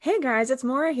Hey guys, it's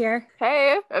Maura here.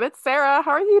 Hey, and it's Sarah.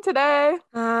 How are you today?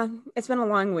 It's been a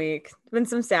long week. It's been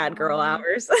some sad girl Oh,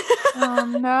 hours. oh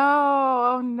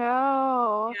no. Oh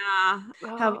no. Yeah.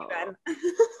 How have you Oh,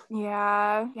 been?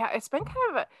 yeah. Yeah, it's been kind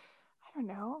of I don't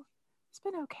know. It's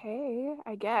been okay,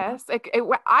 I Yeah. guess.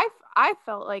 I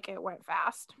felt like it went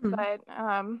fast, Hmm. but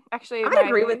actually I would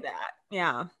agree with that.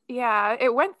 Yeah. yeah,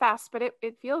 it went fast, but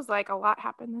it feels like a lot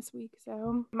happened this week.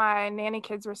 So my nanny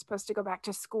kids were supposed to go back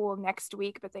to school next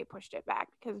week, but they pushed it back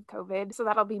because of COVID. So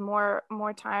that'll be more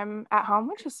time at home,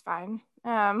 which is fine.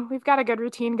 We've got a good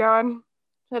routine going,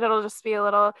 but it'll just be a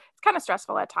little. It's kind of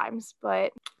stressful at times,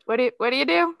 but what do you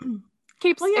do? Well,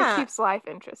 Keeps it yeah. keeps life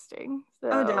interesting.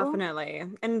 Oh, So definitely.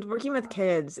 And working with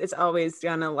kids, it's always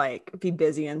gonna like be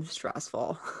busy and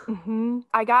stressful.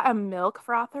 I got a milk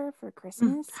frother for Mm.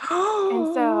 Christmas. And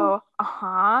so,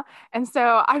 And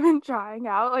so I've been trying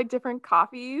out like different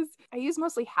coffees. I use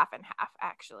mostly half and half,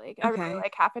 actually. I really Okay.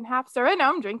 like half and half. So right now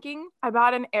I'm drinking. I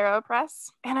bought an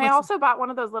AeroPress and I What's also bought one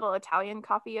of those little Italian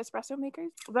coffee espresso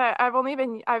makers. But I've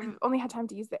only had time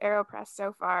to use the AeroPress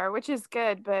so far, which is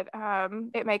good, but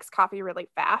it makes coffee really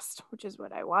fast, which is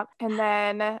what I want. And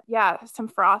then yeah, some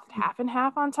frothed half and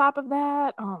half on top of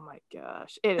that. Oh my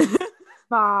gosh, it is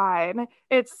fine.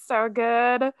 It's so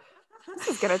good. This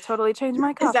is gonna totally change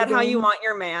my Is coffee that how you game. want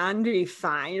your man to be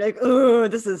fine? You're like, oh,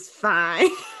 this is fine.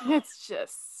 It's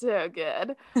just so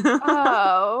good.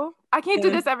 Oh,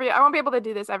 Yeah. I won't be able to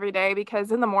do this every day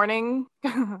because in the morning,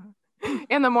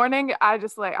 in the morning,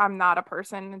 I'm not a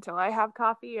person until I have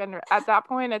coffee. And at that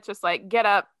point, it's just like, get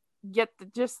up,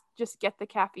 just get the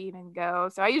caffeine and go.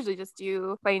 So I usually just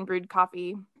do plain brewed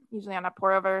coffee, usually on a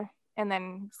pour over and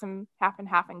then some half and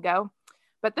half and go.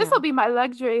 But this Yeah. will be my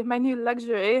luxury, my new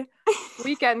luxury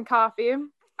weekend coffee.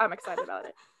 I'm excited about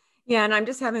it. Yeah, and I'm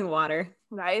just having water.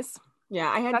 Nice. Yeah,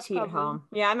 I had That's tea at probably. home.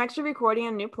 Yeah, I'm actually recording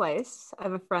in a new place. I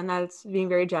have a friend that's being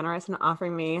very generous and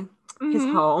offering me his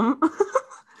Hmm. home.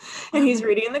 And he's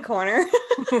reading in the corner.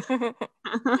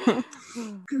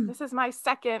 This is my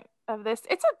second of this.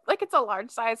 It's a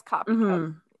large size coffee cup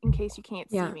Hmm. in case you can't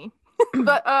see Yeah. me.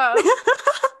 But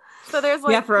so there's Yeah,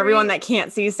 like for everyone three. that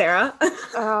can't see Sarah.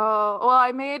 Oh, well,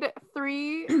 I made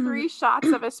three shots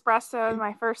of espresso in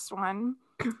my first one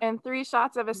and three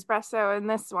shots of espresso in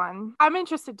this one. I'm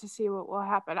interested to see what will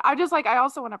happen. I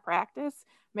also want to practice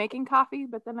making coffee,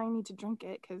 but then I need to drink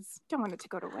it because I don't want it to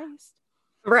go to waste.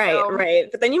 Right, So, right.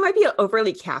 But then you might be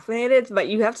overly caffeinated, but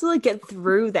you have to like get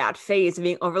through that phase of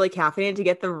being overly caffeinated to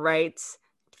get the right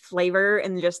flavor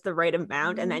and just the right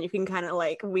amount. And mhm. then you can kind of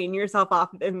like wean yourself off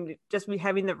and just be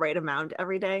having the right amount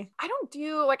every day. I don't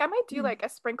do like I might do like a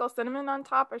sprinkle cinnamon on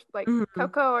top or like Mhm.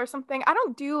 cocoa or something. I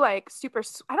don't do like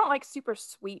I don't like super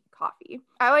sweet coffee.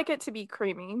 I like it to be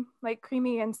creamy, like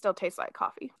creamy and still taste like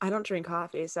coffee. I don't drink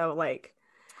coffee, so like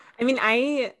I mean,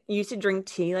 I used to drink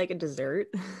tea like a dessert.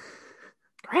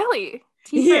 Really?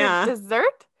 Tea for Yeah.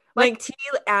 dessert? Like Like, tea,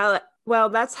 well,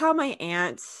 that's how my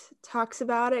aunt talks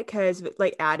about it, because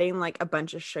like adding like a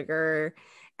bunch of sugar,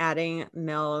 adding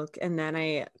milk, and then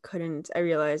I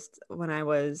realized when I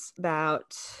was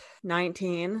about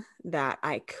 19 that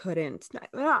I couldn't,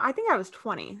 well, I think I was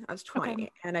 20. I was okay.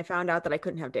 20 and I found out that I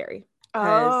couldn't have dairy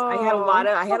because Oh. I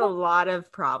had a lot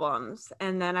of problems.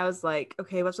 And then I was like,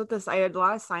 okay, what's with this? I had a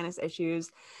lot of sinus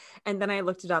issues. And then I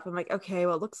looked it up. I'm like, okay,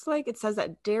 well, it looks like it says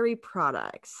that dairy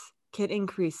products can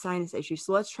increase sinus issues.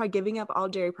 So let's try giving up all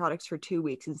dairy products for 2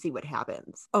 weeks and see what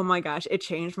happens. Oh my gosh, it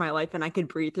changed my life and I could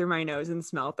breathe through my nose and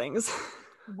smell things.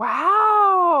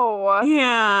 Wow.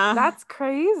 Yeah. That's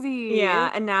crazy.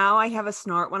 Yeah. And now I have a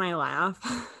snort when I laugh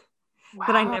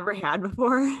that I never Wow. had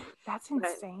before. That's But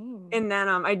insane. and then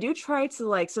I do try to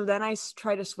like so then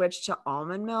try to switch to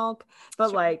almond milk, but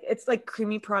Sure. like it's like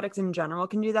creamy products in general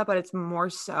can do that, but it's more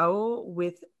so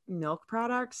with milk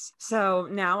products. So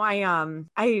now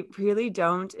I really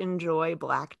don't enjoy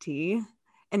black tea.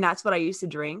 And that's what I used to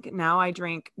drink. Now I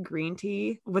drink green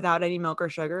tea without any milk or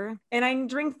sugar. And I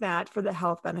drink that for the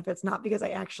health benefits, not because I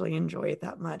actually enjoy it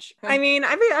that much. I mean, I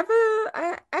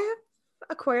have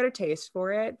acquired a taste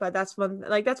for it, but that's one of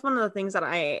the things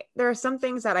that there are some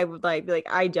things that I would like be like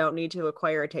I don't need to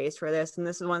acquire a taste for this, and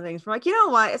this is one of the things from like, you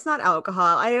know what, it's not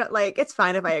alcohol. I like it's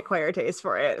fine if I acquire a taste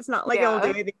for it. It's not like it'll do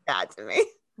Yeah. anything bad to me.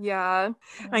 Yeah.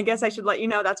 I guess I should let you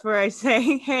know that's where I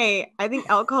say, hey, I think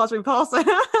alcohol is repulsive.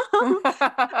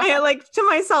 I like to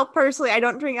myself personally, I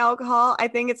don't drink alcohol. I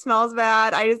think it smells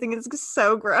bad. I just think it's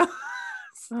so gross.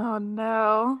 Oh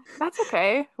no. That's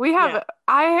okay. Yeah.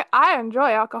 I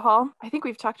enjoy alcohol. I think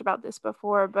we've talked about this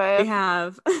before, We but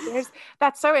have.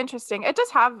 that's so interesting. It does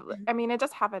have, I mean, it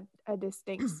does have a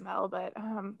distinct smell, but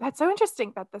that's so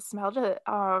interesting that the smell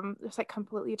just like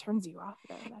completely turns you off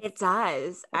though. It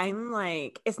does. That's I'm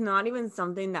like, it's not even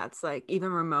something that's like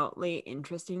even remotely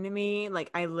interesting to me.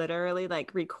 Like I literally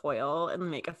like recoil and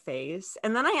make a face.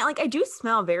 And then I do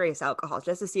smell various alcohols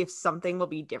just to see if something will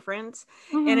be different.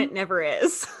 And Mhm. it never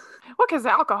is. Well, because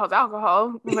alcohol is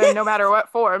alcohol, no matter what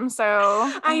form. So,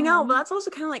 I know, but that's also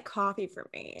kind of like coffee for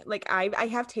me. Like I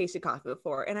have tasted coffee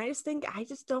before, and I just think I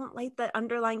just don't like the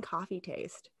underlying coffee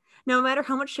taste. No matter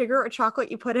how much sugar or chocolate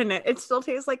you put in it, it still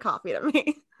tastes like coffee to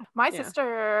me. my Yeah.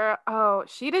 sister, oh,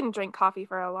 she didn't drink coffee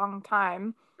for a long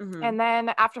time. Mm-hmm. And then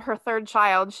after her third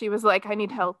child, she was like, I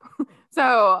need help.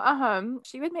 So,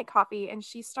 she would make coffee and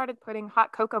she started putting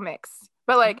hot cocoa mix.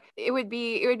 But like it would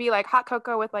be like hot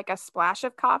cocoa with like a splash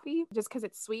of coffee just because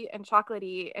it's sweet and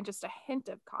chocolatey and just a hint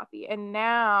of coffee. And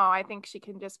now I think she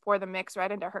can just pour the mix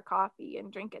right into her coffee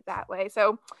and drink it that way.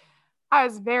 So I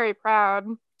was very proud.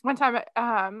 One time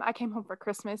I came home for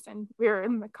Christmas and we were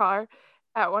in the car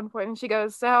at one point and she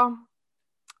goes, so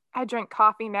I drink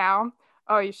coffee now.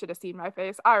 Oh, you should have seen my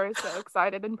face. I was so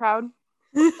excited and proud.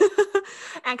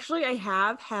 Actually, I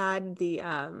have had the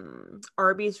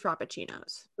Arby's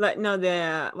Frappuccinos. Like no,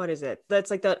 the what is it? That's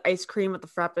like the ice cream with the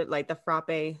frappe, like the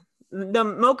frappe, the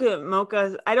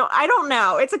mocha. I don't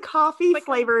know. It's a coffee Like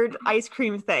flavored ice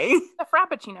cream thing. a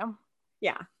frappuccino.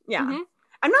 Yeah, yeah. Mm-hmm.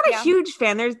 I'm not a Yeah. huge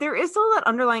fan. There is still that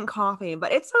underlying coffee,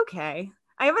 but it's okay.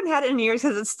 I haven't had it in years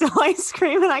because it's still ice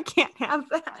cream and I can't have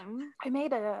that. I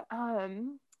made a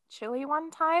chili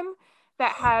one time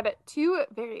that had two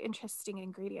very interesting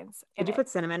ingredients in Did you it. put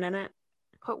cinnamon in it?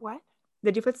 Put what?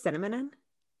 Did you put cinnamon in?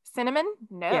 Cinnamon?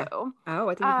 Yeah. No. Oh,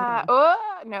 I think you put it in.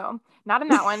 Oh no, not in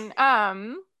that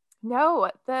one. No,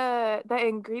 the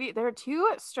ingredient. There are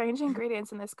two strange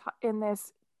ingredients in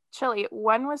this chili.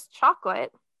 One was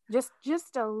chocolate,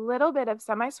 just a little bit of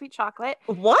semi-sweet chocolate.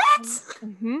 What?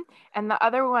 Mm-hmm. And the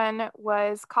other one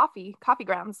was coffee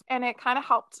grounds, and it kind of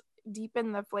helped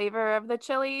deepen the flavor of the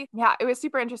chili. Yeah, it was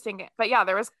super interesting. But yeah,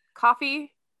 there was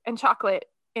coffee and chocolate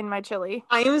in my chili.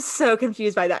 I am so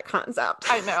confused by that concept.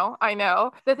 I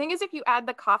know. The thing is, if you add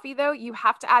the coffee though, you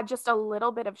have to add just a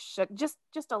little bit of sugar, just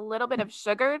a little bit of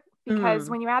sugar,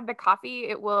 because when you add the coffee,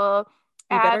 it will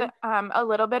add a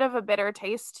little bit of a bitter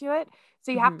taste to it.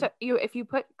 So you have to if you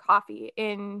put coffee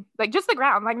in like just the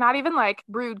ground, like not even like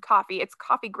brewed coffee, it's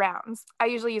coffee grounds. I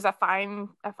usually use a fine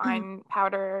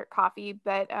powder coffee,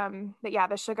 but yeah,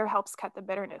 the sugar helps cut the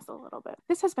bitterness a little bit.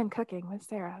 This has been Cooking with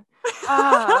Sarah.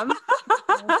 And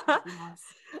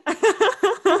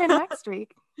then next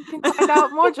week, you can find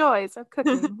out more joys of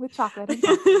cooking with chocolate and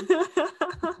coffee.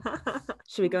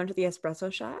 Should we go into the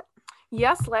espresso shot?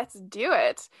 Yes, let's do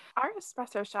it. Our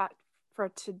espresso shot for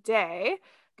today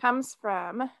comes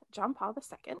from John Paul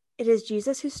II. It is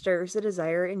Jesus who stirs the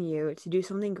desire in you to do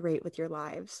something great with your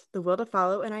lives, the will to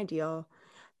follow an ideal,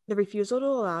 the refusal to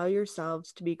allow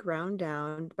yourselves to be ground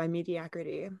down by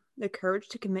mediocrity, the courage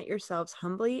to commit yourselves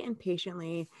humbly and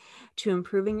patiently to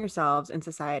improving yourselves and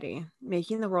society,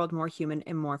 making the world more human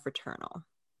and more fraternal.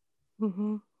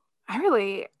 Mm-hmm. I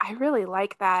really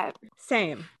like that.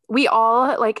 Same. We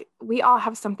all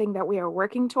have something that we are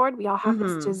working toward. We all have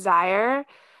this desire.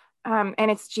 And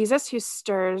it's Jesus who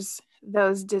stirs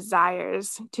those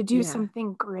desires to do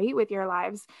something great with your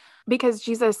lives, because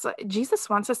Jesus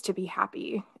wants us to be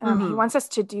happy. He wants us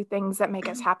to do things that make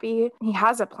us happy. He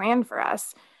has a plan for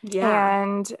us. Yeah.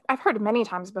 And I've heard many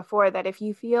times before that if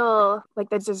you feel like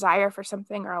the desire for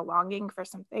something or a longing for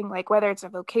something, like whether it's a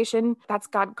vocation, that's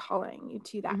God calling you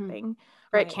to that thing.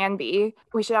 Or it can be.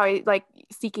 We should always like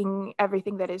seeking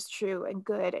everything that is true and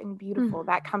good and beautiful.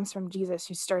 That comes from Jesus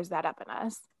who stirs that up in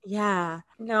us. Yeah.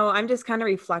 No, I'm just kind of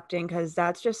reflecting because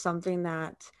that's just something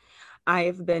that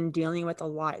I've been dealing with a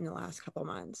lot in the last couple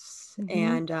months.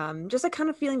 And just like kind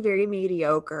of feeling very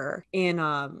mediocre in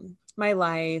my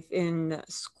life, in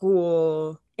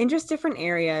school, in just different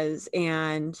areas,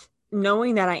 and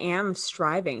knowing that I am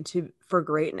striving for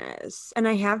greatness, and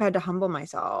I have had to humble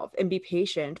myself and be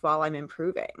patient while I'm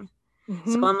improving.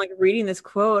 So I'm like reading this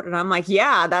quote and I'm like,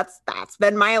 yeah, that's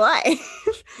been my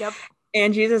life. Yep.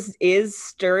 And Jesus is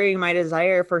stirring my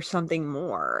desire for something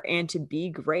more and to be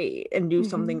great and do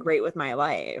something great with my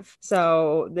life.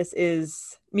 So this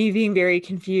is me being very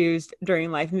confused during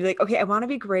life and be like, okay, I want to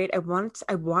be great. I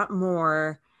want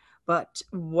more. But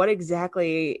what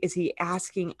exactly is he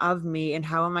asking of me, and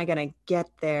how am I going to get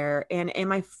there? And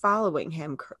am I following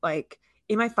him? Like,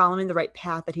 am I following the right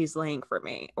path that he's laying for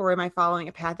me? Or am I following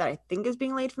a path that I think is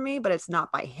being laid for me, but it's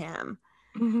not by him?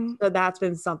 So that's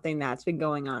been something that's been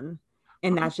going on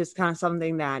And that's just kind of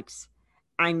something that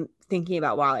I'm thinking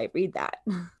about while I read that.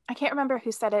 I can't remember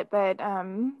who said it, but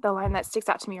the line that sticks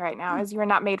out to me right now is, "You are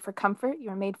not made for comfort, you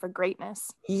are made for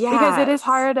greatness." Yeah. Because it is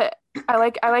hard. I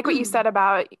like what you said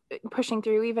about pushing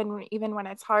through even when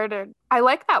it's harder. I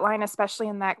like that line, especially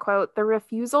in that quote, "The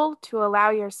refusal to allow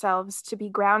yourselves to be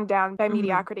ground down by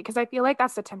mediocrity," because I feel like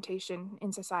that's the temptation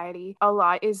in society a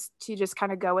lot, is to just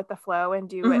kind of go with the flow and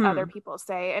do what other people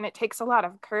say. And it takes a lot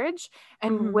of courage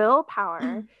and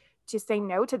willpower to say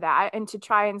no to that and to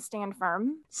try and stand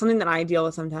firm. Something that I deal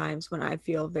with sometimes when I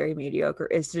feel very mediocre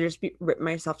is to just rip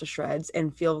myself to shreds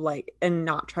and feel like, and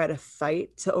not try to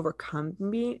fight to overcome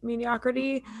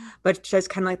mediocrity, but just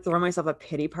kind of like throw myself a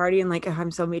pity party and like, oh,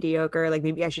 I'm so mediocre, like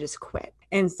maybe I should just quit.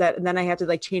 Instead, then I have to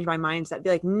like change my mindset, be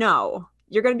like, no,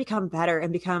 you're going to become better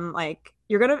and become like,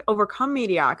 you're going to overcome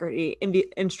mediocrity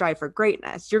and strive for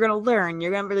greatness. You're going to learn,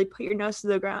 you're going to really put your nose to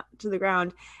the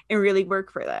ground and really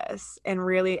work for this and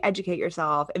really educate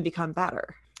yourself and become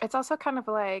better. It's also kind of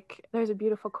like, there's a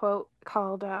beautiful quote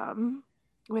called,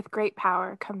 "With great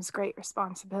power comes great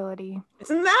responsibility."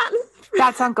 Isn't that?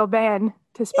 That's Uncle Ben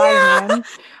to Spider-Man.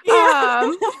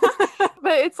 Yeah.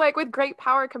 But it's like, with great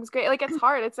power comes great, like, it's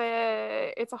hard. It's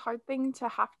a hard thing to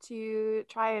have to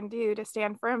try and do, to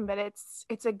stand firm, but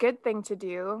it's a good thing to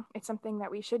do. It's something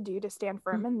that we should do, to stand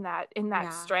firm in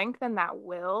that strength and that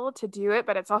will to do it.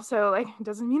 But it's also like, it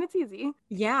doesn't mean it's easy.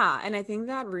 Yeah. And I think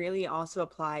that really also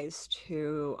applies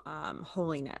to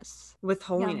holiness. With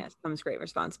holiness comes great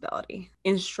responsibility.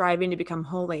 In striving to become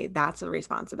holy, that's a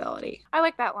responsibility. I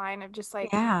like that line of just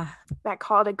like, that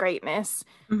call to greatness.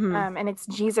 And it's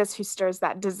Jesus who stirs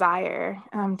that desire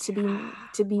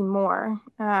to be more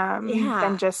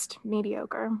than just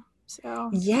mediocre. So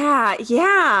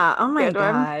yeah. Oh my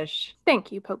gosh.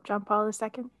 Thank you, Pope John Paul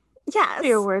II. Yes. For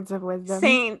your words of wisdom.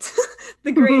 Saint.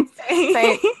 The great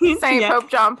saint. Saint Pope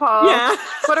John Paul. Yeah.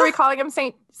 What are we calling him?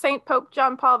 Saint Pope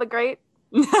John Paul the Great?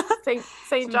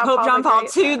 Saint John Pope Paul John the Paul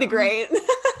Great. II the Great.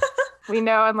 We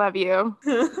know and love you,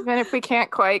 even if we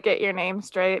can't quite get your name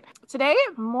straight. Today,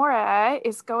 Maura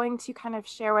is going to kind of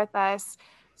share with us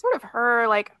sort of her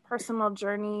like personal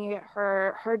journey,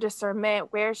 her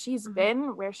discernment, where she's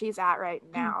been, where she's at right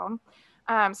now.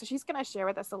 So she's going to share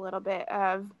with us a little bit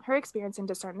of her experience in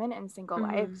discernment and single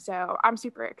life. So I'm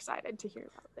super excited to hear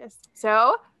about this.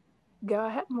 So go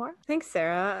ahead, Maura. Thanks,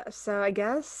 Sarah. So I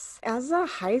guess as a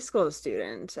high school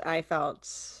student, I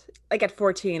felt like at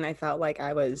 14, I felt like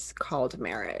I was called to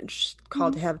marriage,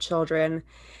 called to have children,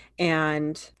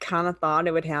 and kind of thought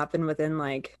it would happen within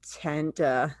like 10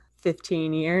 to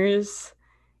 15 years.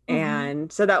 And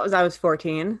so I was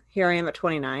 14. Here I am at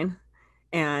 29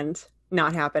 and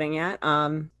not happening yet.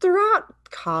 Throughout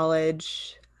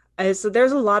college, so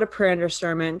there's a lot of prayer and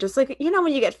discernment, just like, you know,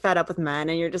 when you get fed up with men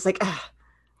and you're just like, ugh.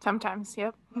 Sometimes,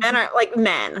 yep. Men are like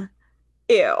men.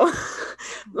 Ew.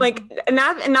 Like,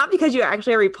 not because you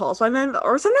actually are repulsed by men,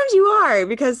 or sometimes you are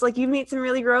because like you meet some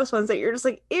really gross ones that you're just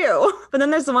like, ew. But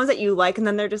then there's the ones that you like, and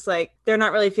then they're just like, they're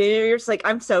not really feeling you. You're just like,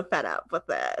 I'm so fed up with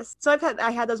this. So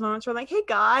I had those moments where I'm like, hey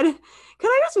God, can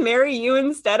I just marry you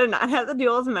instead and not have to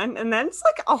deal with men? And then it's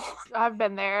like, oh, I've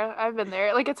been there.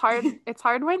 Like, it's hard. It's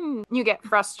hard when you get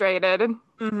frustrated.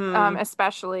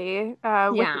 Especially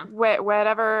with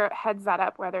whatever heads that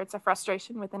up, whether it's a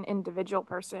frustration with an individual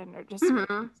person or just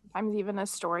sometimes even a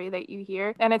story that you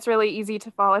hear. And it's really easy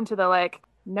to fall into the like,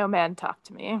 no man talk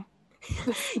to me.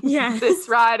 This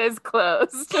ride is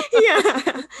closed.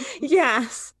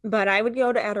 Yes. But I would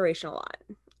go to adoration a lot.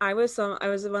 I was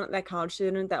that college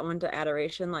student that went to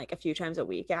adoration like a few times a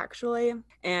week actually.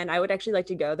 And I would actually like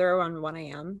to go there around 1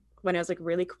 a.m. when it was like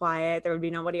really quiet. There would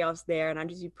be nobody else there and I'd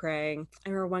just be praying. I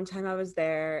remember one time I was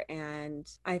there and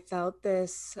I felt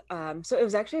this, so it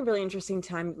was actually a really interesting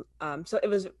time. So it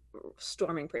was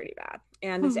storming pretty bad.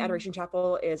 And this adoration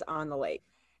chapel is on the lake.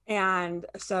 And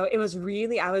so I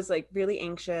was like really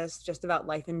anxious just about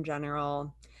life in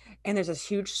general. And there's this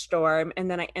huge storm.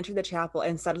 And then I entered the chapel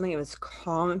and suddenly it was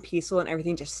calm and peaceful and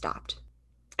everything just stopped.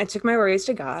 I took my worries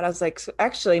to God. I was like, so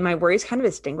actually, my worries kind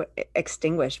of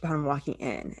extinguished upon walking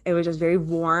in. It was just very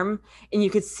warm, and you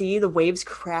could see the waves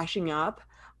crashing up,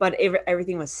 but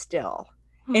everything was still,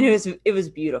 and it was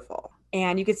beautiful.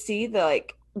 And you could see the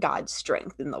like God's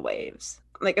strength in the waves.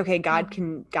 Like, okay, God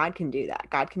can do that.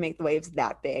 God can make the waves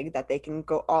that big that they can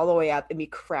go all the way up and be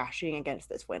crashing against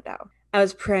this window. I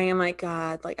was praying, I'm like,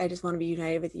 God, like I just want to be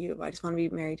united with you. I just want to be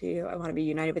married to you. I want to be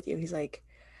united with you. He's like,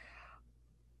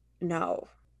 no.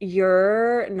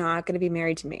 You're not going to be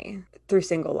married to me through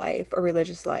single life or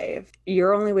religious life.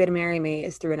 Your only way to marry me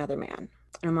is through another man.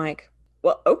 And I'm like,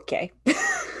 well, okay.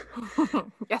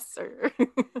 Yes, sir.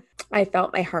 I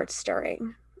felt my heart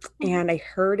stirring. Mhm. and I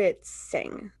heard it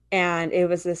sing, and it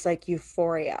was this like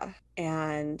euphoria.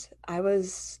 And I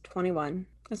was 21.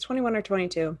 I was 21 or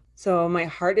 22. So my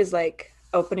heart is like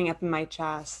opening up in my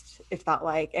chest, it felt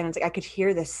like, and it's like I could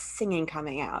hear this singing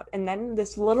coming out. And then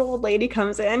this little old lady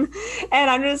comes in, and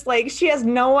I'm just like, she has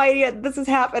no idea this is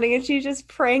happening, and she's just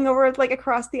praying over like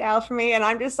across the aisle for me. And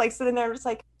I'm just like sitting there, just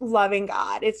like loving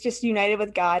God. It's just united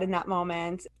with God in that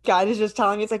moment. God is just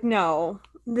telling me, it's like, no,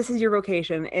 this is your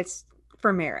vocation. It's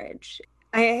for marriage.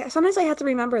 I sometimes I have to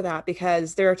remember that,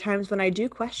 because there are times when I do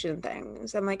question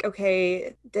things. I'm like,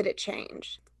 okay, did it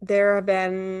change? There have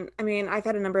been, I mean, I've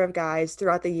had a number of guys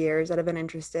throughout the years that have been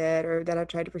interested or that have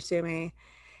tried to pursue me.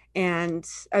 And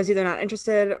I was either not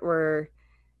interested or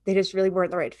they just really weren't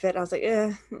the right fit. I was like,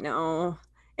 no.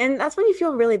 And that's when you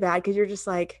feel really bad, because you're just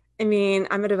like, I mean,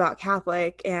 I'm a devout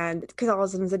Catholic, and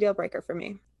Catholicism is a deal breaker for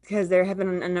me, because there have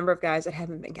been a number of guys that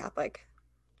haven't been Catholic,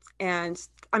 and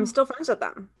I'm still friends with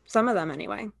them, some of them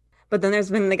anyway. But then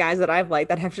there's been the guys that I've liked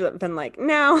that have been like,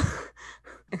 no.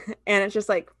 And it's just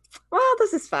like, well,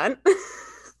 this is fun.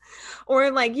 Or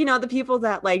like, the people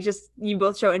that like just you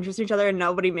both show interest in each other and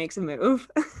nobody makes a move.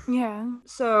 Yeah.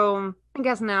 So I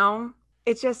guess now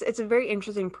it's a very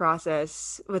interesting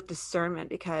process with discernment,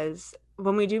 because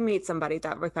when we do meet somebody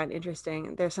that we find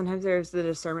interesting, there's the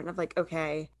discernment of like,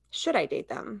 okay, should I date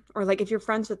them? Or like if you're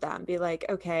friends with them, be like,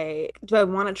 okay, do I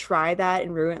want to try that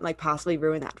and possibly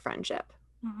ruin that friendship?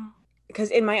 Mhm. Because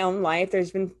in my own life,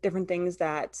 there's been different things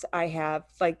that I have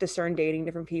like discerned dating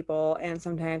different people. And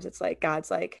sometimes it's like God's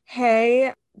like,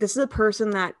 hey, this is a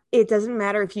person that it doesn't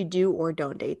matter if you do or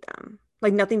don't date them.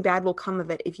 Like nothing bad will come of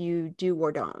it if you do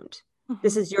or don't.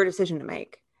 This Mhm. is your decision to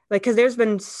make. Like, because there's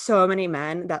been so many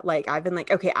men that like I've been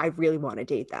like, okay, I really want to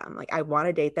date them. Like, I want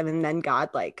to date them. And then God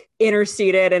like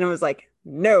interceded and it was like,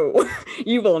 no,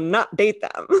 you will not date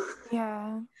them.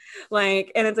 Yeah.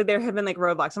 Like, and it's like there have been like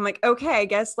roadblocks. I'm like, okay, I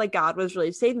guess like God was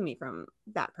really saving me from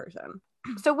that person.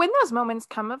 So when those moments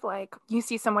come of like you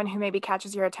see someone who maybe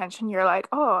catches your attention, you're like,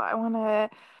 oh, I want to,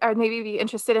 or maybe be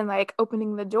interested in like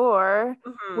opening the door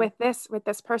Mhm. with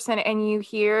this person, and you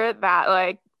hear that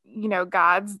like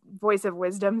God's voice of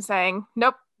wisdom saying,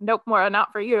 nope, nope, more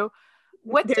not for you.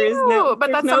 What do you? But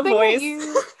There's that's no something that voice.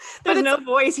 you. But There's it's no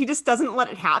voice. He just doesn't let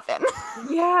it happen.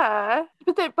 yeah.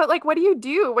 But like, what do you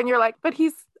do when you're like, but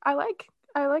I like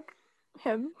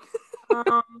him.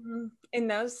 In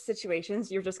those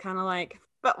situations, you're just kind of like,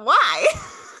 but why?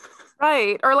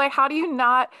 Right. Or like how do you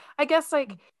not I guess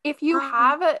like if you Um,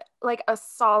 have a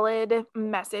solid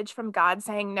message from God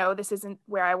saying no, this isn't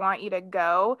where I want you to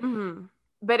go, mhm.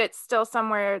 but it's still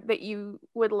somewhere that you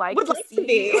would like Would to like to see,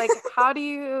 be. like how do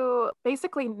you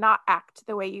basically not act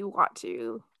the way you want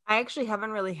to? I actually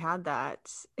haven't really had that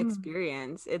Mm.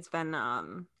 experience. It's been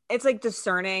it's like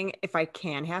discerning if I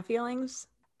can have feelings.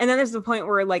 And then there's the point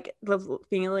where like the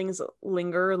feelings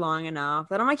linger long enough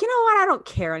that I'm like, you know what? I don't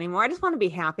care anymore. I just want to be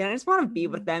happy. And I just want to be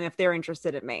with Mhm. them if they're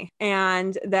interested in me.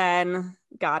 And then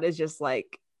God is just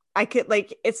like, I could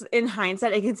like it's in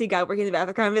hindsight, I can see God working in the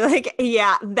background and be like,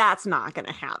 yeah, that's not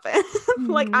gonna happen.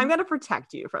 Like, I'm Mhm. gonna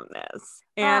protect you from this.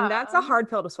 And that's a Um, hard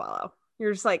pill to swallow.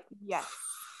 You're just like, yes.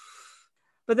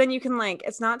 but then you can like,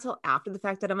 it's not till after the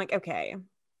fact that I'm like, okay,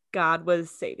 God was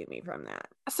saving me from that.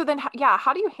 So then, yeah,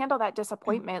 how do you handle that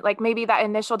disappointment? Like maybe that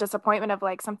initial disappointment of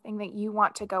like something that you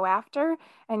want to go after,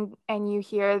 and you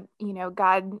hear,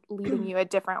 God leading you a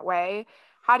different way.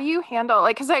 How do you handle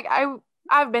like, because like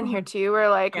I've been here too, where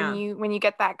like when Yeah. you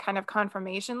get that kind of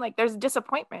confirmation, like there's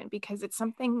disappointment because it's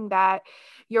something that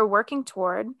you're working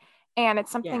toward and it's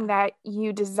Yeah. something that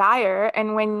you desire. And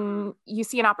Mhm. when you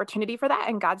see an opportunity for that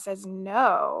and God says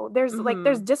no, there's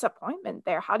Mhm. disappointment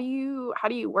there. How do you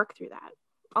work through that?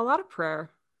 A lot of prayer.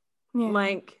 Yeah.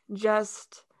 Like,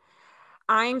 just,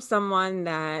 I'm someone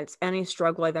that any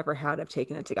struggle I've ever had, I've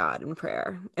taken it to God in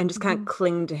prayer and just kind of Mhm.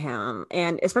 cling to Him.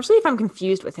 And especially if I'm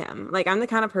confused with Him, like, I'm the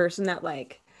kind of person that,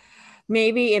 like,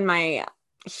 maybe in my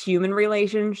human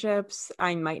relationships,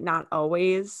 I might not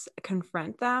always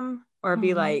confront them or be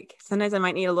Mhm. like, sometimes I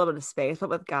might need a little bit of space, but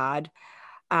with God,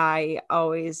 I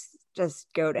always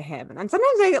just go to him. And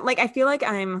sometimes I feel like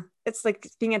it's like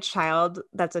being a child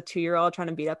that's a 2-year-old trying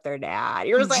to beat up their dad.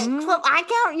 You're just like, Mhm. well, why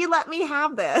can't you let me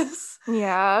have this?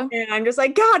 Yeah. And I'm just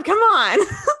like, God, come on.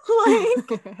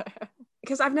 Like,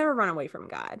 because I've never run away from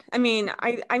God. I mean,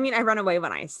 I run away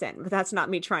when I sin, but that's not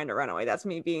me trying to run away. That's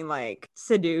me being like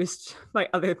seduced by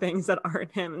other things that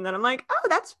aren't him. And then I'm like, oh,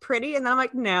 that's pretty. And then I'm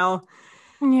like, no.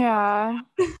 Yeah.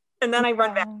 And then I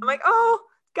run back. Yeah. I'm like, oh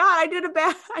God, I did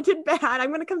bad.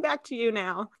 I'm gonna come back to you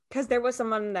now. Because there was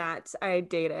someone that I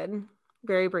dated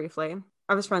very briefly.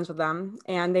 I was friends with them,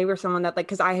 and they were someone that like,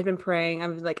 because I had been praying, I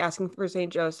was like asking for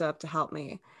Saint Joseph to help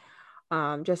me,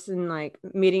 just in like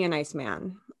meeting a nice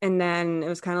man. And then it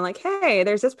was kind of like, hey,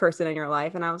 there's this person in your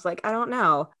life. And I was like, I don't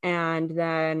know. And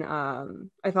then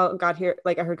I felt God here,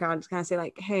 like I heard God just kind of say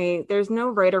like, hey, there's no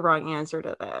right or wrong answer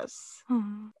to this.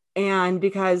 And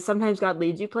because sometimes God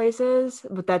leads you places,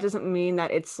 but that doesn't mean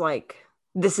that it's like,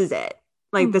 this is it.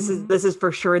 Like this is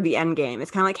for sure the end game.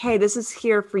 It's kind of like, hey, this is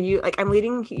here for you. Like I'm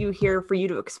leading you here for you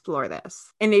to explore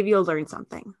this, and maybe you'll learn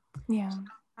something. Yeah.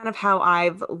 Kind of how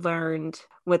I've learned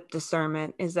with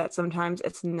discernment is that sometimes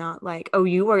it's not like, oh,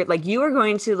 you are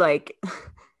going to like,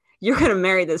 you're going to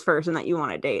marry this person that you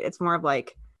want to date. It's more of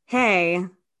like, hey,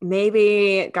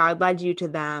 maybe God led you to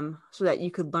them so that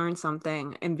you could learn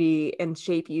something and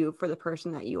shape you for the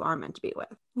person that you are meant to be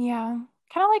with. Yeah.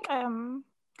 Kind of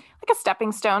like a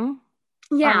stepping stone.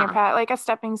 On your path, like a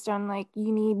stepping stone, like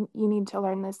you need to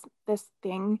learn this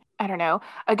thing. I don't know,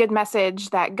 a good message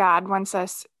that God wants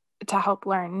us to help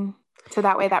learn, so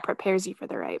that way that prepares you for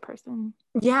the right person.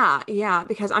 Yeah,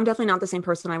 because I'm definitely not the same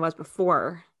person I was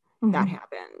before that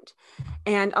happened.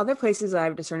 And other places that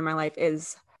I've discerned in my life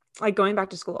is like going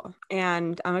back to school,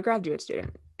 and I'm a graduate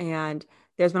student, and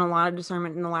there's been a lot of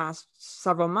discernment in the last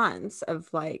several months of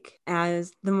like,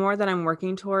 as the more that I'm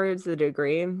working towards the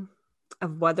degree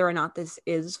of whether or not this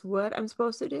is what I'm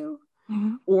supposed to do,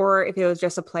 or if it was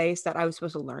just a place that I was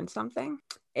supposed to learn something.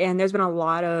 And there's been a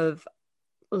lot of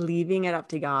leaving it up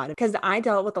to God, because I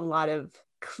dealt with a lot of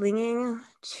clinging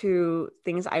to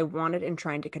things I wanted and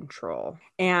trying to control.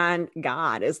 And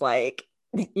God is like,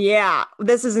 yeah,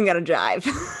 this isn't going to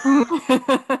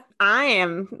jive. I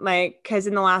am like, because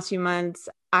in the last few months,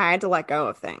 I had to let go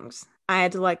of things. I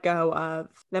had to let go of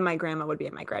that my grandma would be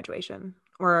at my graduation,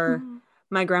 or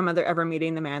my grandmother ever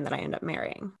meeting the man that I end up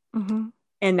marrying.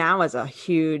 And that was a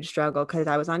huge struggle because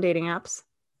I was on dating apps.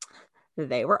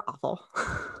 They were awful.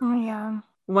 Oh, yeah.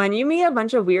 When you meet a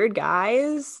bunch of weird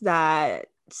guys that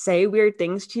say weird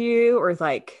things to you, or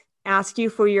like ask you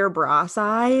for your bra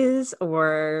size,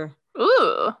 or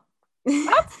ooh,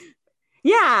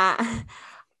 yeah,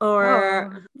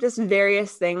 or just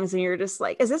various things, and you're just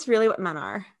like, is this really what men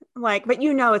are like? But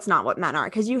you know it's not what men are,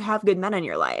 because you have good men in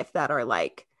your life that are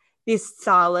like these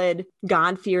solid,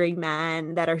 God-fearing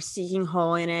men that are seeking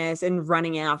holiness and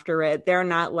running after it. They're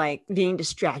not like being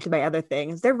distracted by other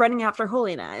things. They're running after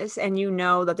holiness, and you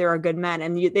know that there are good men.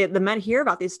 And the men hear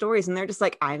about these stories, and they're just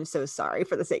like, I'm so sorry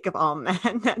for the sake of all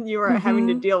men that you are having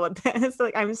to deal with this.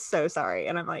 Like, I'm so sorry.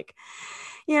 And I'm like,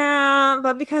 yeah,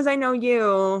 but because I know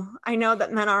you, I know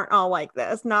that men aren't all like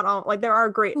this. Not all, like there are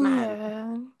great men.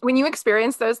 Yeah. When you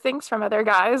experience those things from other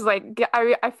guys, like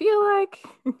I feel like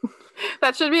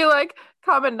that should be like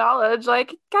common knowledge.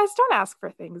 Like, guys, don't ask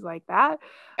for things like that.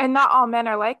 And not all men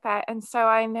are like that. And so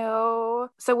I know,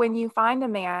 so when you find a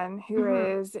man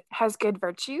who has good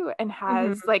virtue and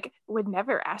has like would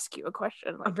never ask you a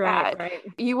question like that,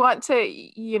 you want to,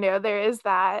 you know, there is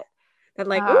that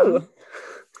like, ooh.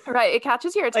 Right, it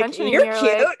catches your attention, like, you're and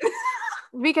cute. like,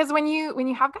 because when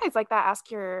you have guys like that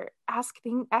ask you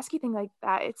things like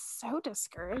that, it's so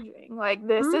discouraging. Like,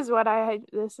 this is what I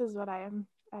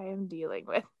am dealing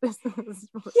with.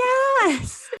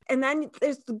 Yes. And then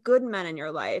there's the good men in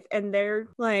your life, and they're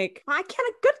like, why can't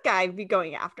a good guy be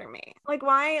going after me? Like,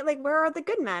 why? Like, where are the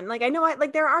good men? Like, I know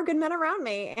like there are good men around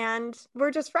me, and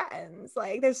we're just friends.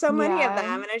 Like, there's so many of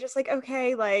them, and I just like,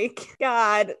 okay, like,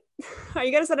 God, are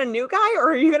you gonna send a new guy,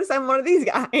 or are you gonna send one of these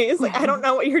guys? Like, I don't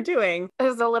know what you're doing.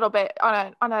 This is a little bit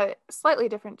on a slightly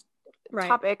different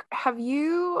topic. Have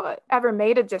you ever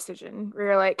made a decision where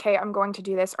you're like, hey, I'm going to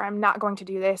do this, or I'm not going to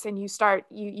do this, and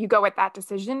you go with that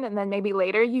decision, and then maybe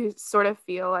later you sort of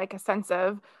feel like a sense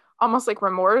of almost like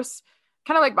remorse,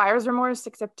 kind of like buyer's remorse,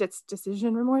 except it's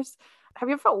decision remorse? Have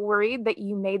you ever felt worried that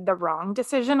you made the wrong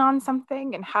decision on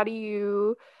something? And how do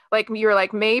you, like, you're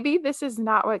like, maybe this is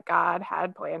not what God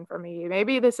had planned for me.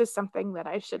 Maybe this is something that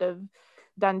I should have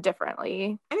done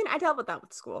differently. I mean, I dealt with that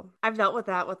with school. I've dealt with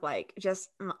that with like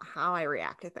just how I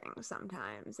react to things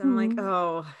sometimes. I'm like,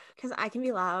 oh, because I can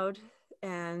be loud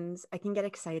and I can get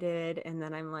excited, and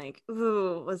then I'm like,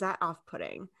 ooh, was that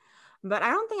off-putting? But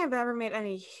I don't think I've ever made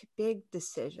any big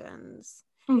decisions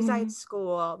besides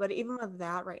school. But even with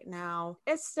that right now,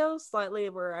 it's still slightly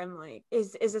where I'm like,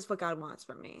 is this what God wants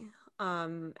from me?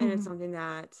 And it's something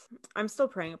that I'm still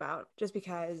praying about, just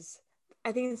because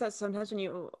I think it's that sometimes when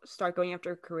you start going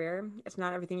after a career, it's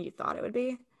not everything you thought it would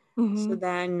be. So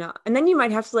then, and then you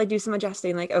might have to like do some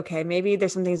adjusting, like, okay, maybe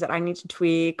there's some things that I need to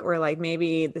tweak, or like,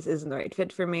 maybe this isn't the right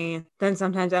fit for me. Then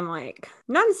sometimes I'm like,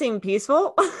 none seem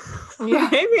peaceful.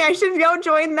 Maybe I should go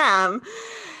join them.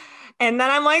 And then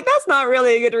I'm like, that's not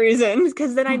really a good reason.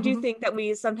 Because then I do think that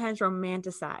we sometimes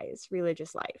romanticize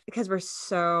religious life because we're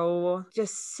so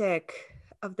just sick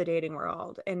of the dating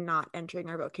world and not entering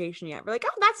our vocation yet. We're like,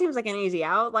 oh, that seems like an easy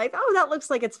out. Like, oh, that looks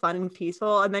like it's fun and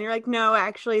peaceful. And then you're like, no,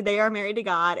 actually, they are married to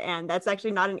God. And that's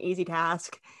actually not an easy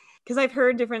task. Because I've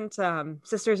heard different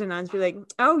sisters and nuns be like,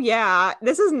 oh, yeah,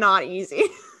 this is not easy.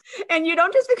 And you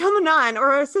don't just become a nun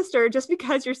or a sister just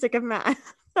because you're sick of men.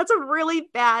 That's a really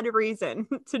bad reason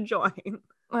to join.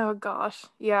 Oh gosh.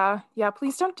 Yeah. Yeah.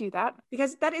 Please don't do that.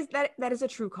 Because that is a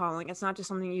true calling. It's not just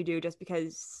something you do just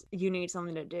because you need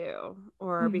something to do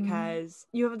or because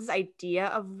you have this idea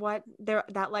of what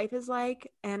that life is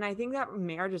like. And I think that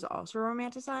marriage is also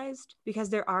romanticized because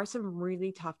there are some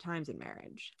really tough times in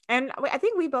marriage. And I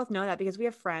think we both know that because we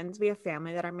have friends, we have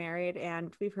family that are married,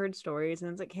 and we've heard stories,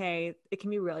 and it's like, hey, it can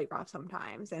be really rough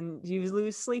sometimes, and you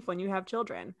lose sleep when you have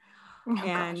children. Oh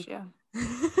gosh, yeah.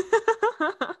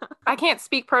 I can't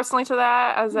speak personally to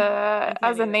that as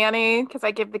a nanny because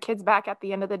I give the kids back at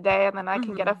the end of the day and then I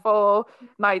can get a full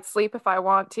night's sleep if I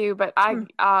want to. But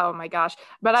oh my gosh.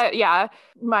 But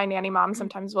my nanny mom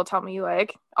sometimes will tell me,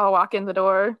 like, I'll walk in the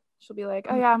door. She'll be like,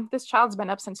 oh yeah, this child's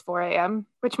been up since 4 a.m.,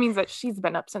 which means that she's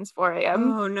been up since 4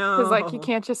 a.m. Oh no. Because like you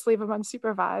can't just leave them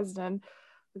unsupervised, and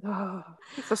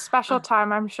it's a special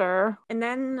time, I'm sure. And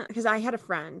then because I had a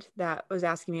friend that was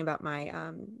asking me about my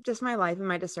just my life and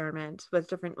my discernment with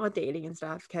dating and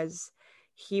stuff, because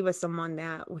he was someone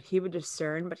that he would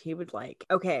discern, but he would like,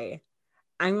 okay,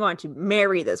 I want to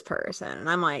marry this person. And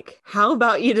I'm like, how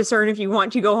about you discern if you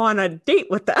want to go on a date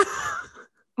with them?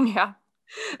 Yeah.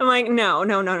 I'm like, no,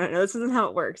 this isn't how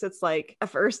it works. It's like a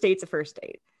first date's a first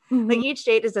date. Like each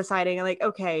date is deciding, like,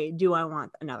 okay, do I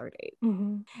want another date?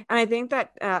 And I think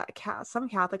that some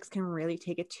Catholics can really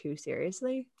take it too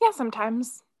seriously. Yeah,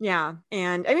 sometimes. Yeah.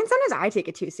 And I mean, sometimes I take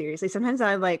it too seriously. Sometimes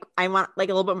I want like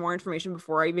a little bit more information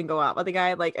before I even go out with the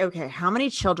guy. Like, okay, how many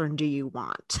children do you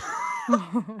want?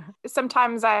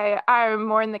 Sometimes I'm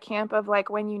more in the camp of like,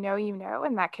 when you know,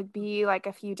 and that could be like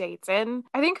a few dates in.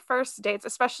 I think first dates,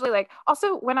 especially like,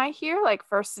 also when I hear like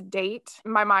first date,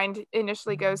 my mind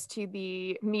initially goes to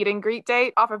the meet and greet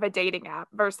date off of a dating app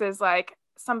versus like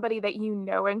somebody that you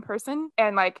know in person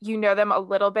and like you know them a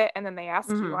little bit and then they ask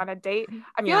you on a date.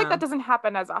 I feel like that doesn't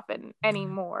happen as often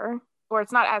anymore, or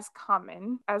it's not as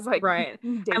common as like right.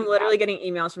 I'm literally getting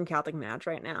emails from Catholic Match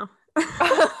right now.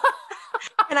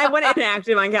 And I went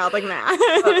inactive on Catholic Match.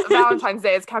 Valentine's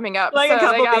Day is coming up. Like so a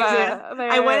couple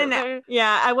days.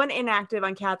 I went inactive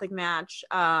on Catholic Match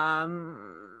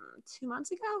 2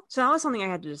 months ago. So that was something I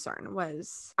had to discern.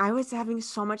 Was I was having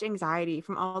so much anxiety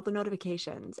from all the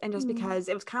notifications, and just because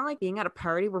it was kind of like being at a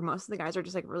party where most of the guys are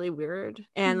just like really weird,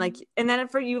 and like, and then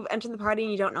for you enter the party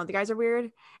and you don't know the guys are weird,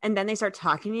 and then they start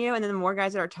talking to you, and then the more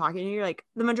guys that are talking to you, you're like,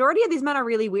 the majority of these men are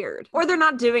really weird, or they're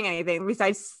not doing anything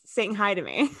besides saying hi to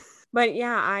me. But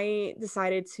yeah, I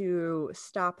decided to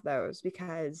stop those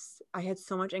because I had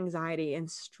so much anxiety and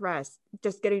stress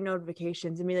just getting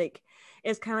notifications and be like,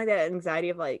 it's kind of like that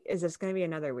anxiety of like, is this going to be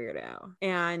another weirdo?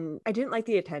 And I didn't like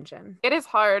the attention. It is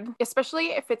hard, especially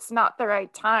if it's not the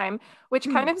right time, which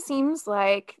kind of seems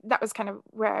like that was kind of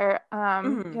where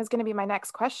is going to be my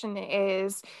next question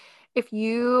is, if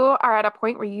you are at a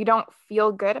point where you don't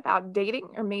feel good about dating,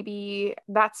 or maybe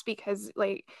that's because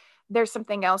like there's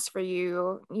something else for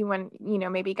you,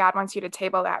 maybe God wants you to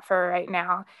table that for right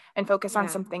now and focus on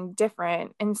something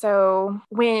different. And so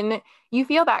when you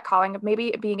feel that calling of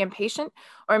maybe being impatient,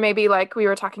 or maybe like we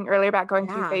were talking earlier about going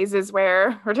through phases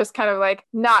where we're just kind of like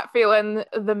not feeling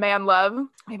the man love.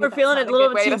 Maybe we're feeling it a little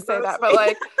bit way to say that, but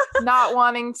like not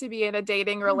wanting to be in a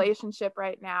dating relationship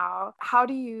right now. How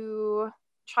do you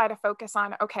try to focus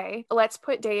on, okay, let's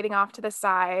put dating off to the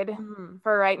side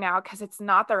for right now because it's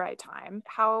not the right time?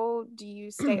 How do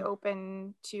you stay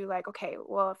open to like, okay,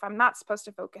 well, if I'm not supposed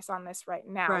to focus on this right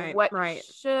now, what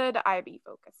should I be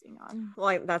focusing on?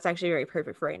 Well, that's actually very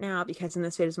perfect for right now, because in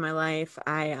this phase of my life,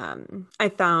 I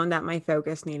found that my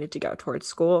focus needed to go towards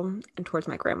school and towards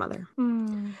my grandmother.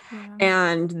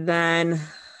 And then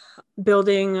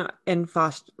building and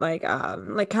foster like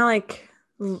kind of like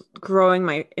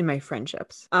growing in my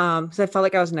friendships. So I felt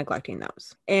like I was neglecting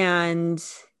those, and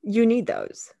you need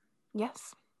those.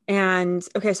 Yes. And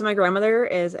okay, so my grandmother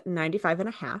is 95 and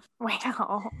a half.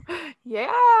 Wow.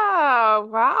 Yeah.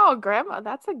 Wow. Grandma,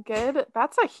 that's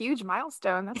a huge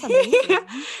milestone. That's amazing.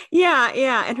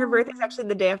 Yeah. And her birthday is actually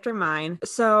the day after mine.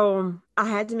 So I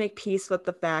had to make peace with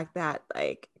the fact that,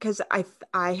 like, because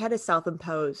I had a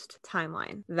self-imposed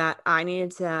timeline that I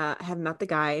needed to have met the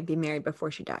guy and be married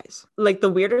before she dies. Like,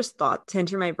 the weirdest thought to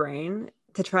enter my brain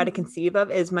to try to conceive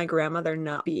of is my grandmother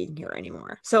not being here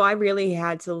anymore. So I really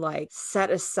had to like set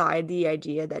aside the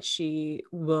idea that she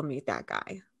will meet that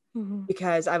guy.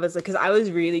 Because I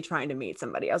was really trying to meet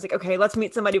somebody. I was like, okay, let's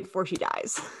meet somebody before she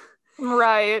dies.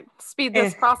 Right. Speed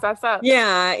this process up.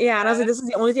 Yeah. And I was like, this is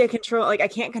the only thing I control. Like, I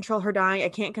can't control her dying. I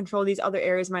can't control these other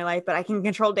areas of my life, but I can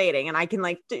control dating, and I can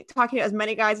like talk to as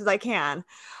many guys as I can.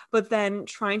 But then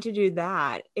trying to do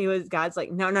that, it was God's like,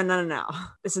 no.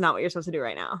 This is not what you're supposed to do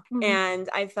right now. And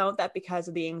I felt that because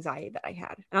of the anxiety that I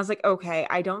had. And I was like, okay,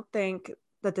 I don't think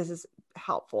that this is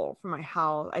helpful for my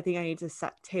health. I think I need to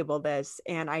table this,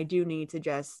 and I do need to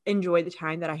just enjoy the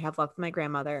time that I have left with my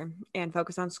grandmother and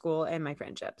focus on school and my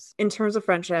friendships. In terms of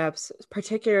friendships,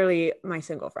 particularly my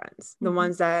single friends, the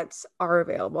ones that are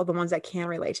available, the ones that can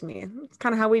relate to me. It's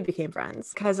kind of how we became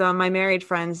friends, because my married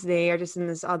friends, they are just in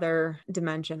this other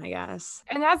dimension, I guess.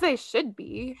 And as they should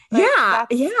be. Like,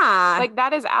 like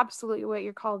that is absolutely what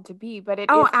you're called to be, but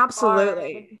it is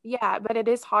absolutely hard. Yeah, but it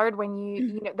is hard when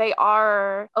you know they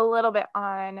are a little bit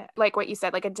on, like what you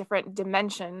said, like a different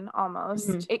dimension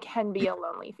almost. It can be a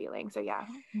lonely feeling. So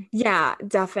yeah,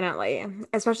 definitely,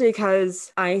 especially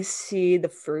because I see the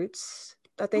fruits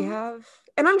that they have,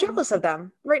 and I'm jealous of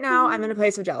them right now. I'm in a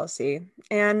place of jealousy,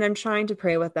 and I'm trying to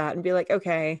pray with that and be like,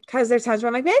 okay, because there's times where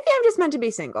I'm like, maybe I'm just meant to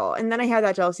be single, and then I have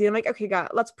that jealousy. I'm like, okay, God,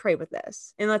 let's pray with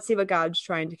this, and let's see what God's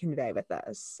trying to convey with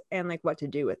this, and like what to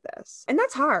do with this. And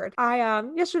that's hard. I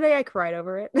yesterday I cried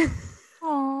over it.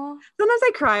 Aww. Sometimes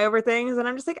I cry over things, and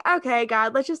I'm just like, okay,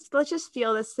 God, let's just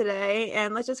feel this today,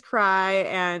 and let's just cry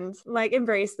and like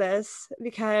embrace this,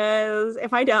 because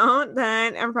if I don't,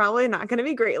 then I'm probably not going to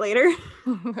be great later.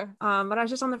 But I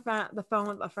was just on the phone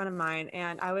with a friend of mine,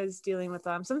 and I was dealing with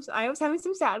I was having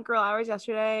some sad girl hours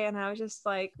yesterday, and I was just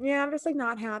like, yeah, I'm just like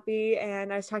not happy.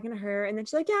 And I was talking to her, and then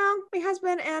she's like, yeah, my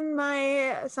husband and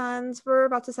my sons were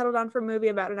about to settle down for a movie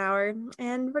in about an hour,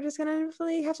 and we're just gonna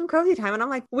really have some cozy time. And I'm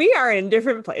like, we are in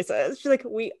different places. She's like,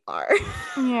 we are.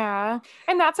 Yeah.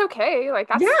 And that's okay. Like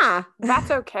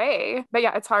that's okay. But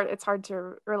yeah, it's hard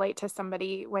to relate to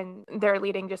somebody when they're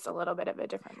leading just a little bit of a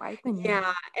different life than you.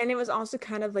 Yeah. And it was also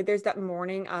kind of like there's that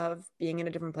mourning of being in a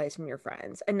different place from your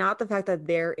friends, and not the fact that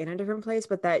they're in a different place,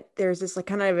 but that there's this like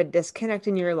kind of a disconnect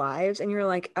in your lives, and you're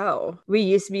like, oh, we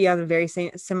used to be on very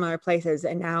similar places,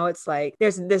 and now it's like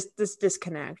there's this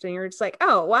disconnect, and you're just like,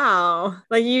 oh wow,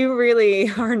 like you really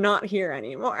are not here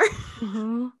anymore.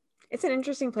 It's an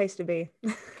interesting place to be.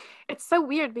 It's so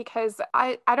weird because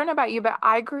I don't know about you, but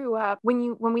I grew up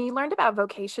when we learned about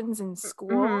vocations in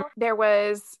school, there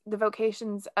was the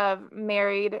vocations of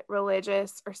married,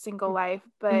 religious, or single life,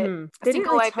 but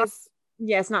single life is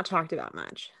it's not talked about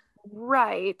much.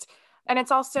 Right. And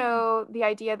it's also the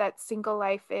idea that single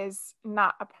life is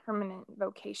not a permanent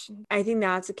vocation. I think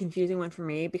that's a confusing one for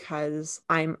me because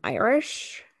I'm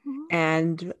Irish.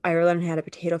 And Ireland had a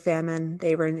potato famine.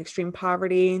 They were in extreme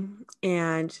poverty.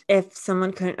 And if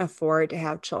someone couldn't afford to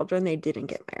have children, they didn't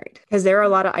get married. Because there are a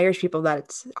lot of Irish people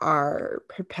that are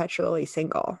perpetually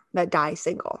single, that die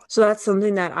single. So that's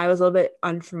something that I was a little bit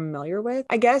unfamiliar with.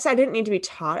 I guess I didn't need to be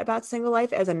taught about single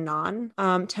life as a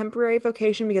non-temporary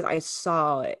vocation, because I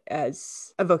saw it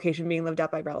as a vocation being lived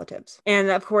out by relatives. And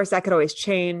of course, that could always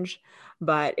change.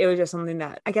 But it was just something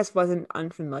that I guess wasn't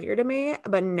unfamiliar to me.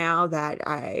 But now that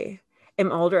I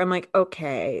am older, I'm like,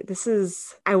 okay,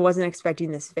 I wasn't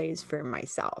expecting this phase for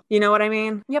myself. You know what I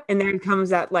mean? Yep. And then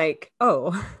comes that like,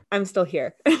 oh, I'm still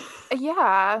here.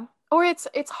 Yeah. Or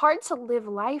it's hard to live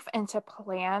life and to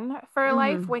plan for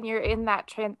life when you're in that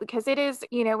trend, because it is,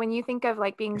 when you think of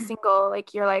like being single,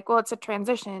 like you're like, well, it's a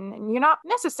transition, and you're not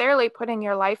necessarily putting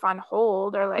your life on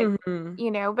hold or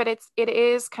like, but it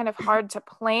is kind of hard to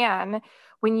plan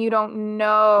when you don't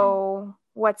know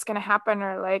what's going to happen.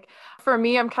 Or like for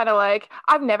me, I'm kind of like,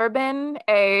 I've never been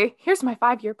here's my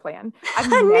 5-year plan. I've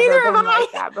never been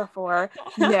like that before.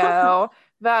 No.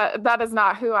 That is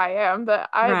not who I am, but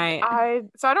I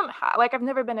don't I've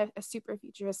never been a super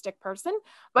futuristic person,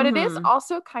 but it is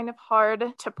also kind of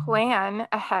hard to plan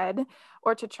ahead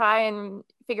or to try and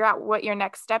figure out what your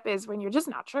next step is when you're just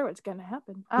not sure what's going to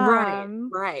happen.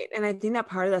 Right. And I think that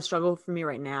part of that struggle for me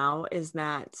right now is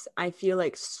that I feel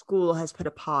like school has put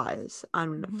a pause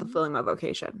on fulfilling my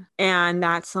vocation. And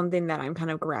that's something that I'm kind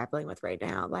of grappling with right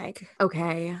now. Like,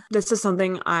 okay, this is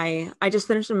something I just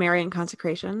finished a Marian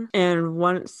consecration, and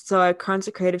so I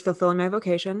consecrated fulfilling my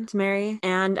vocation to Mary,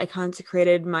 and I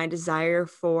consecrated my desire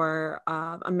for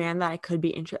a man that I could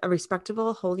be a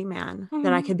respectable, holy man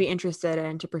that I could be interested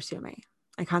in to pursue me.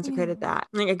 I consecrated that.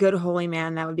 Like a good holy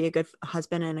man that would be a good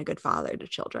husband and a good father to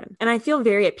children. And I feel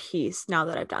very at peace now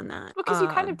that I've done that. Because you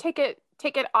kind of take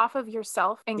it off of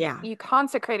yourself and you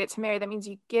consecrate it to Mary. That means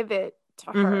you give it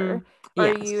to her, or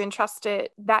Yes. you entrust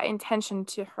that intention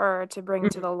to her to bring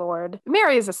to the Lord.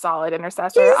 Mary is a solid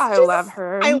intercessor. I love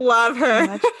her. I love her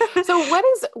so much.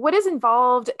 So what is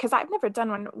involved? Because I've never done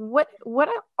one. What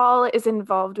all is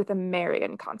involved with a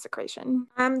Marian consecration?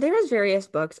 There's various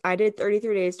books. I did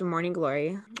 33 Days to Morning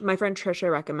Glory. My friend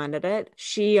Trisha recommended it.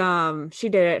 She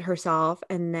did it herself,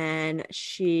 and then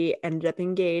she ended up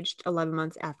engaged 11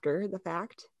 months after the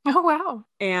fact. Oh, wow.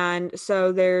 And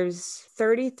so there's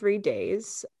 33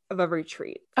 days of a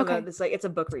retreat. Okay. It's a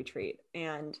book retreat.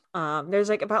 And there's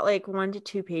like about like 1 to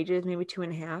 2 pages, maybe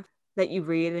 2.5, that you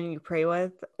read and you pray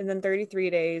with. And then 33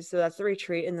 days. So that's the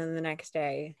retreat. And then the next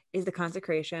day is the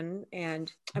consecration.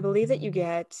 And I believe that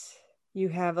you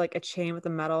have like a chain with a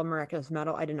medal, miraculous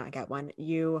medal. I did not get one.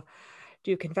 You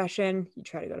do confession, you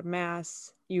try to go to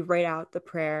mass, you write out the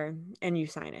prayer, and you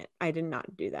sign it. I did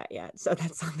not do that yet, so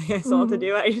that's something I still have to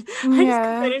do. I just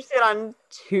finished it on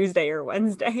Tuesday or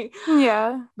Wednesday.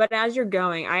 Yeah. But as you're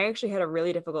going, I actually had a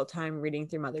really difficult time reading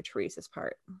through Mother Teresa's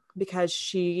part, because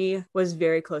she was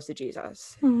very close to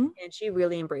Jesus, and she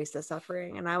really embraced the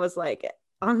suffering. And I was like,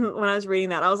 when I was reading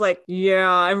that, I was like, yeah,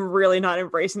 I'm really not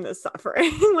embracing this suffering.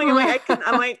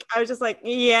 I was just like,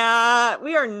 yeah,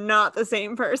 we are not the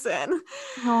same person.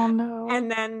 Oh no.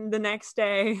 And then the next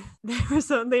day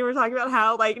they were talking about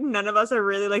how like none of us are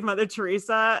really like Mother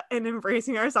Teresa and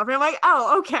embracing our suffering. I'm like,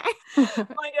 oh, okay. Like,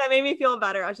 that made me feel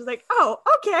better. I was just like, oh,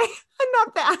 okay, I'm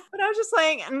not bad. But I was just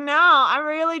like, no, I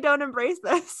really don't embrace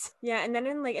this. Yeah. And then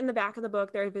in the back of the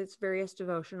book, there's various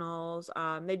devotionals.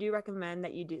 They do recommend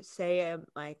that you do say a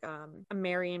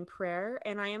Marian prayer,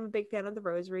 and I am a big fan of the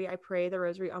rosary. I pray the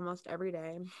rosary almost every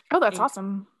day. Oh, that's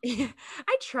awesome.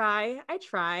 I try.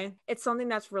 It's something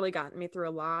that's really gotten me through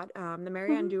a lot. The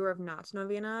Marianne Doer of Knots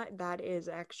novena, that is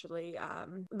actually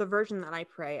the version that I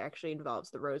pray actually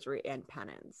involves the rosary and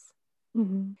penance.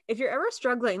 If you're ever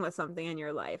struggling with something in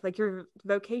your life, like your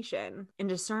vocation and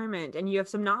discernment, and you have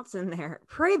some knots in there,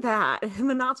 pray that, and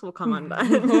the knots will come undone.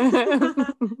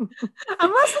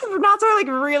 Unless the knots are like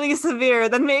really severe,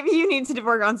 then maybe you need to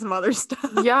work on some other stuff.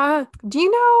 Yeah. Do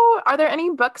you know, are there any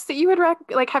books that you would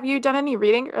have you done any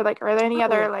reading, or like, are there any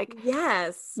other like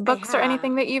books or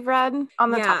anything that you've read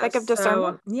on the topic of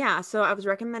discernment? So I was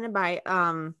recommended by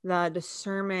the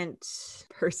discernment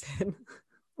person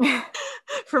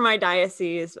for my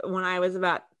diocese when I was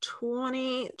about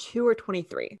 22 or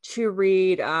 23 to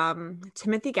read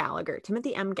Timothy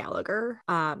M. Gallagher,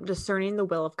 Discerning the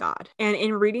Will of God. And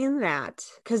in reading that,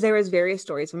 because there was various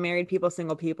stories of married people,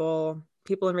 single people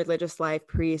in religious life,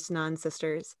 priests, nuns,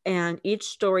 sisters, and each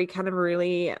story kind of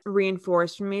really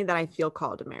reinforced for me that I feel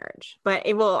called to marriage. But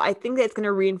I think that it's going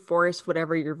to reinforce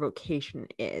whatever your vocation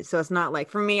is. So it's not like,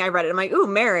 for me, I read it, I'm like, ooh,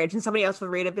 marriage, and somebody else will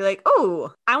read it and be like,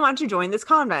 oh, I want to join this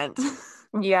convent.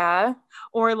 Yeah.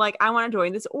 Or like, I want to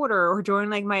join this order, or join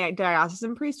like my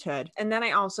diocesan priesthood. And then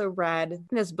I also read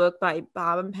this book by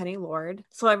Bob and Penny Lord.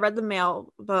 So I read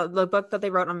the book that they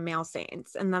wrote on male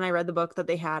saints. And then I read the book that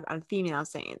they had on female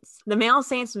saints. The male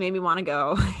saints made me want to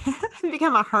go and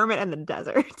become a hermit in the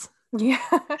desert. Yeah.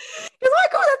 It's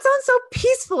like, oh, that sounds so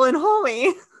peaceful and holy.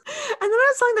 And then I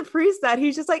was telling the priest that,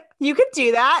 he's just like, you could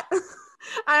do that.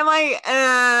 I'm like,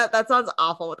 that sounds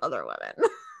awful with other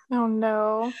women. Oh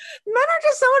no. Men are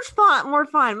just so much more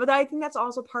fun. But I think that's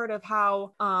also part of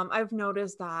how I've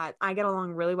noticed that I get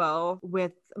along really well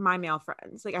with my male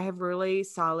friends. Like, I have really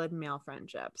solid male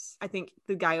friendships. I think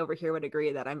the guy over here would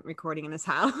agree that I'm recording in his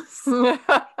house.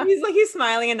 He's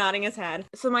smiling and nodding his head.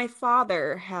 So my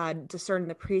father had discerned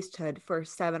the priesthood for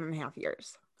 7.5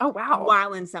 years. Oh, wow.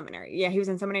 While in seminary. Yeah, he was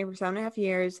in seminary for 7.5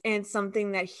 years. And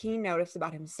something that he noticed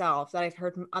about himself that I've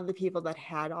heard from other people that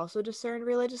had also discerned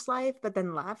religious life, but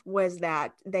then left, was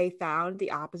that they found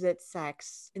the opposite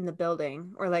sex in the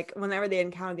building, or like whenever they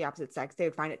encountered the opposite sex, they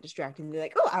would find it distracting and be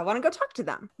like, oh, I want to go talk to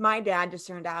them. My dad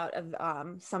discerned out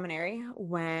of seminary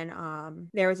when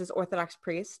there was this Orthodox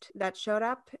priest that showed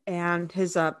up, and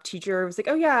his teacher was like,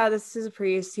 oh yeah, this is a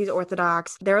priest. He's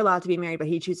Orthodox. They're allowed to be married, but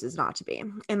he chooses not to be.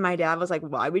 And my dad was like,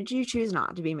 why would you choose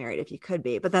not to be married if you could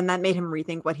be? But then that made him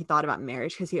rethink what he thought about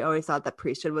marriage, because he always thought that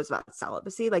priesthood was about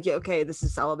celibacy. Like, okay, this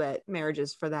is celibate, marriage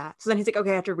is for that. So then he's like,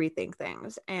 okay, I have to rethink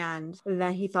things. And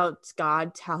then he felt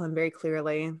God tell him very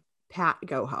clearly, Pat,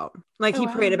 go home. Like, he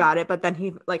prayed about it, but then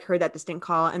he like heard that distinct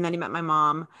call. And then he met my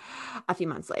mom a few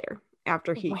months later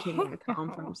after he came back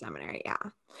home from seminary. Yeah.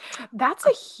 That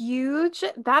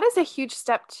is a huge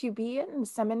step to be in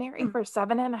seminary for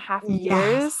 7.5 years.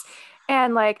 Yes.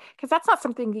 And like, because that's not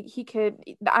something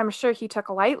I'm sure he took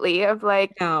lightly, of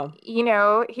like, no. You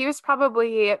know, he was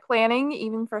probably planning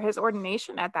even for his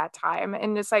ordination at that time.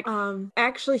 And it's like,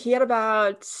 actually he had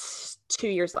about 2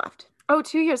 years left. Oh,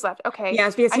 2 years left. Okay. Yeah,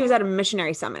 it's because he I was at a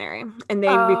missionary seminary and they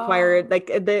Oh, required like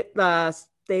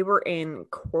they were in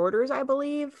quarters, I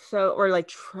believe. So, or like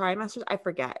trimesters, I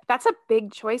forget. that's a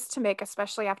big choice to make,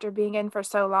 especially after being in for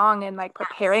so long and like Yes.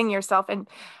 preparing yourself. And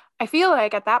I feel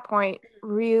like at that point,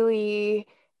 really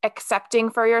accepting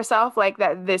for yourself, like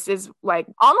that this is like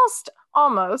almost,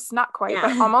 not quite,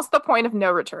 but Yeah. almost the point of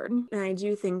no return. And I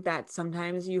do think that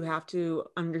sometimes you have to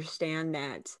understand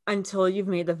that until you've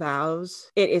made the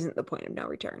vows, it isn't the point of no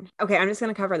return. Okay, I'm just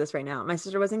going to cover this right now. My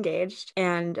sister was engaged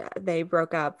and they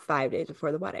broke up 5 days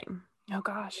before the wedding Oh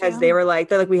gosh, because yeah. they're like,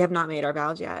 we have not made our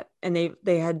vows yet. And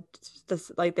they had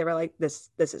this, like, they were like, this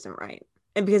isn't right.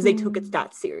 And because they took it Mm,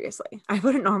 that seriously. I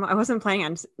wasn't planning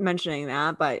on mentioning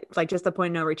that, but like just the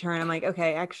point of no return, I'm like,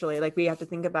 okay, actually, like we have to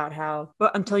think about how,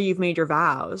 but until you've made your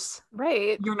vows,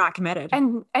 right. you're not committed.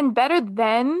 And better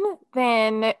then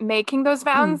than making those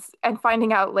vows and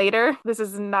finding out later this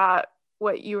is not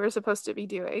what you were supposed to be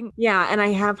doing. Yeah, and I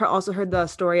have also heard the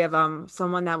story of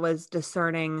someone that was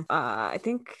discerning I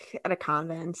think at a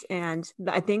convent, and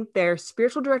I think their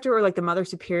spiritual director or like the mother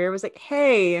superior was like,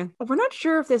 "Hey, we're not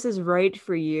sure if this is right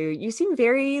for you. You seem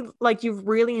very like you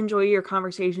really enjoy your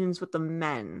conversations with the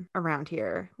men around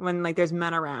here when like there's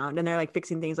men around and they're like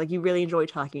fixing things, like you really enjoy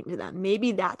talking to them.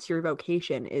 Maybe that's your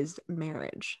vocation is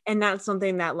marriage." And that's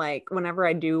something that like whenever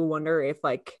I do wonder if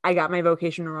like I got my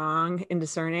vocation wrong in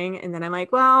discerning, and then I'm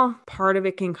like, well, part of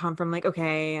it can come from like,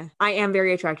 okay, I am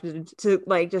very attracted to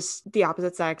like just the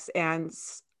opposite sex, and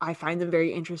I find them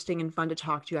very interesting and fun to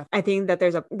talk to. I think that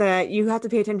that you have to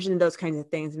pay attention to those kinds of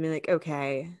things and be like,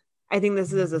 okay, I think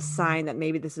this is a sign that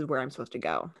maybe this is where I'm supposed to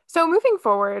go. So moving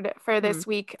forward for Hmm. this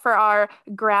week for our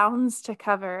grounds to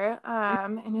cover,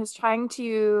 and is trying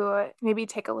to maybe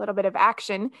take a little bit of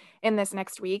action in this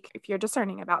next week. If you're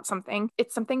discerning about something,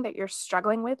 it's something that you're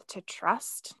struggling with to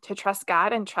trust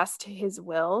God and trust His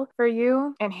will for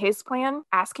you and His plan,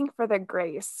 asking for the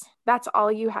grace. That's all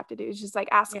you have to do is just like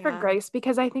ask for Yeah. grace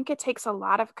because I think it takes a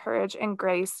lot of courage and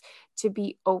grace to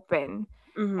be open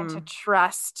and to Hmm.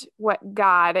 trust what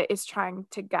God is trying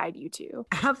to guide you to.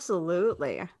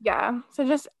 Absolutely. Yeah. So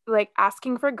just like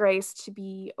asking for grace to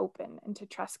be open and to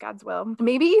trust God's will.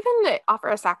 Maybe even offer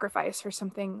a sacrifice for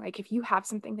something. Like if you have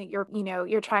something that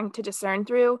you're trying to discern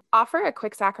through, offer a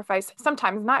quick sacrifice.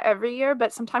 Sometimes, not every year,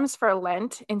 but sometimes for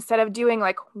Lent, instead of doing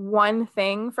like one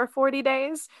thing for 40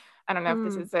 days. I don't know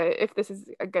Mm. if this is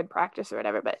a good practice or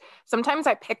whatever, but sometimes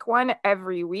I pick one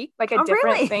every week, like a Oh,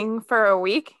 different really? thing for a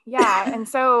week. Yeah, and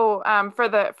so for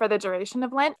the duration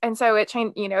of Lent, and so it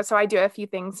changed. So I do a few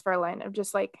things for Lent of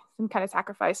just like some kind of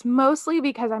sacrifice, mostly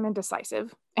because I'm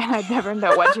indecisive and I never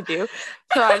know what to do,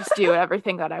 so I just do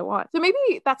everything that I want. So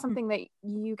maybe that's something that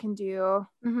you can do or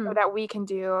Mhm. that we can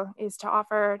do is to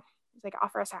offer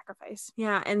a sacrifice.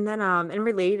 Yeah, and then and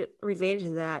related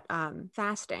to that,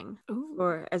 fasting Ooh.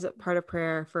 or as a part of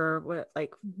prayer for what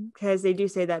like Mhm. because they do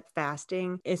say that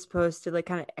fasting is supposed to like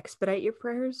kind of expedite your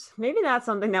prayers. Maybe that's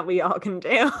something that we all can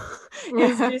do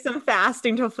is do some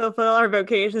fasting to fulfill our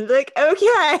vocations. Like,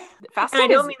 okay. And Fasting I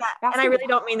don't is mean that, and I fasting is really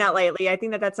don't mean that hard. lightly. I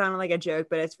think that that sounded like a joke,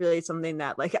 but it's really something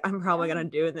that like I'm probably Yeah. gonna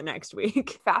do in the next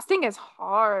week. Fasting is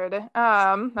hard.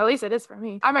 At least it is for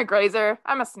me. I'm a grazer.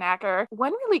 I'm a snacker.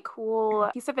 One really cool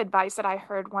piece of advice that I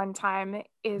heard one time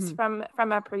is Hmm.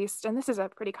 from a priest, and this is a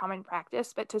pretty common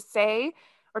practice, but to say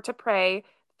or to pray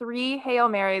 3 Hail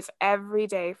Marys every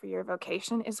day for your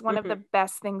vocation is one of the Hmm.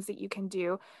 best things that you can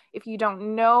do. If you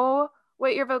don't know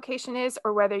what your vocation is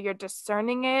or whether you're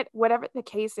discerning it, whatever the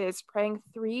case is, praying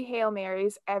 3 Hail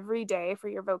Marys every day for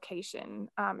your vocation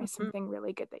is something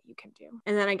really good that you can do.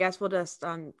 And then I guess we'll just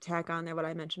tack on there what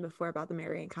I mentioned before about the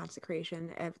Marian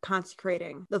consecration of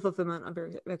consecrating the fulfillment of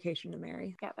your vocation to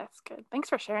Mary. Yeah, that's good. Thanks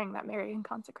for sharing that, Marian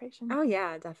consecration. Oh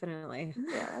yeah, definitely.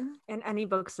 Yeah. And any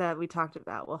books that we talked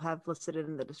about we'll have listed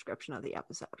in the description of the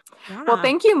episode. Well, Yeah.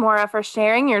 thank you, Maura, for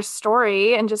sharing your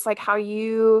story and just like how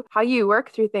you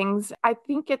work through things. I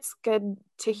think it's good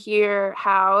to hear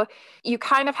how you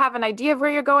kind of have an idea of where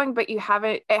you're going, but it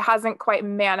hasn't quite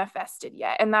manifested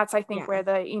yet. And that's, I think, Yeah.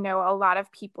 where a lot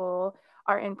of people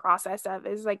are in process of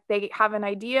is like they have an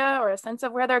idea or a sense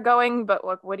of where they're going, but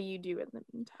look, what do you do in the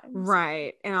meantime? So,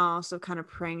 Right. And also kind of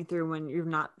praying through when you're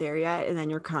not there yet. And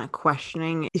then you're kind of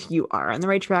questioning if you are on the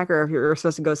right track or if you're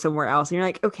supposed to go somewhere else. And you're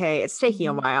like, okay, it's taking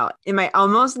a mhm. while. Am I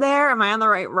almost there? Am I on the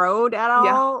right road at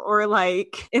Yeah. all? Or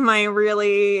like, am I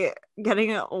really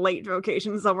getting a late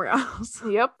vocation somewhere else?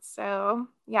 Yep. So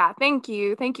yeah, thank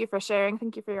you. Thank you for sharing.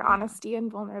 Thank you for your Yeah. honesty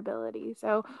and vulnerability.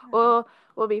 So Yeah.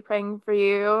 we'll be praying for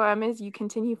you as you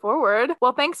continue forward.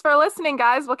 Well, thanks for listening,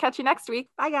 guys. We'll catch you next week.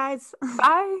 Bye, guys.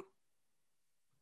 Bye.